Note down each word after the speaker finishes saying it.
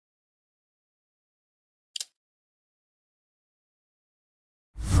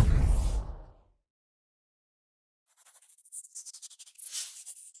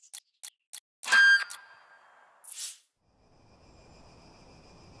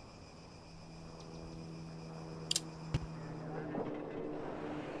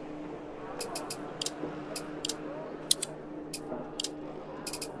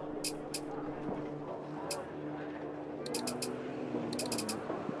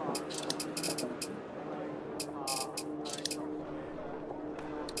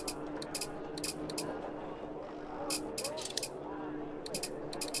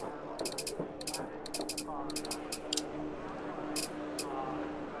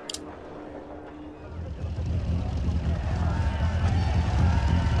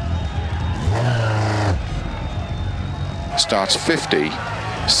starts 50,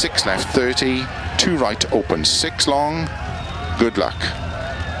 6 left 30, 2 right opens 6 long. Good luck.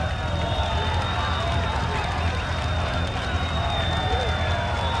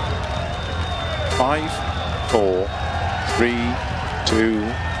 Five, 4, 3, 2,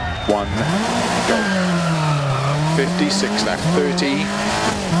 1, go. 56 left 30,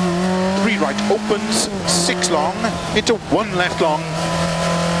 3 right opens 6 long into 1 left long,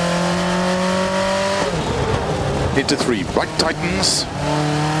 into 3 right tightens,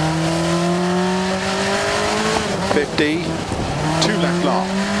 50, 2 left long,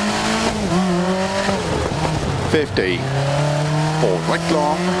 50, 4 right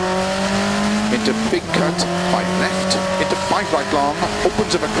long, into big cut, 5 left, into 5 right long,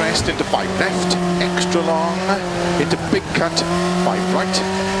 opens of a crest, into 5 left, extra long, into big cut, 5 right,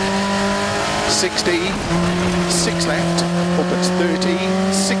 60, 6 left, opens 30,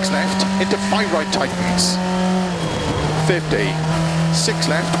 6 left, into 5 right tightens, 50, 6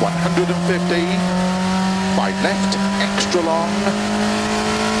 left, 150, 5 left, extra long,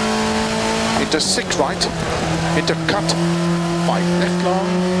 into 6 right, into cut, 5 left long,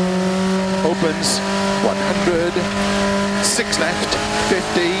 opens 100, 6 left,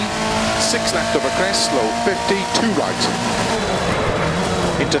 50, 6 left over crest, slow 50, 2 right,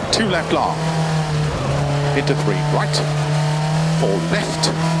 into 2 left long, into 3 right, 4 left,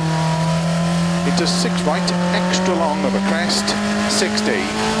 into 6 right, extra long over crest, 60,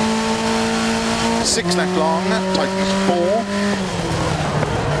 6 left long, tightens 4,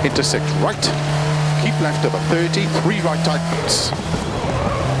 into 6 right, keep left over 30, 3 right tightens,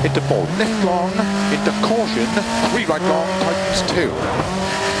 into 4 left long, into caution, 3 right long, tightens 2,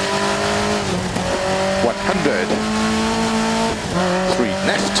 100, 3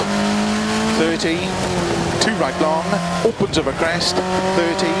 left, 30, 2 right long, opens over crest,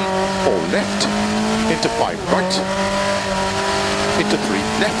 30, 4 left, into 5 right, into 3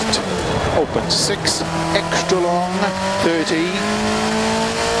 left, opens 6, extra long, 30,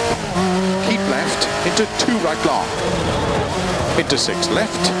 keep left, into 2 right long, into 6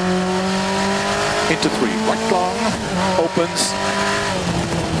 left, into 3 right long, opens,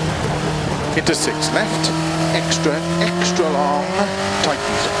 into 6 left, extra, extra long,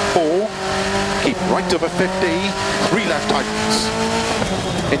 tightens 4, keep right over 50, 3 left tightens,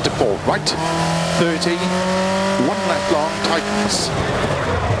 into 4 right, 30, 1 left long, tightens,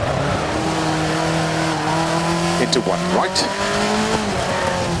 into 1 right,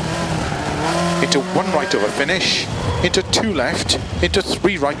 into 1 right over finish, into 2 left, into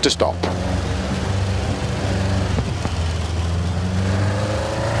 3 right to stop.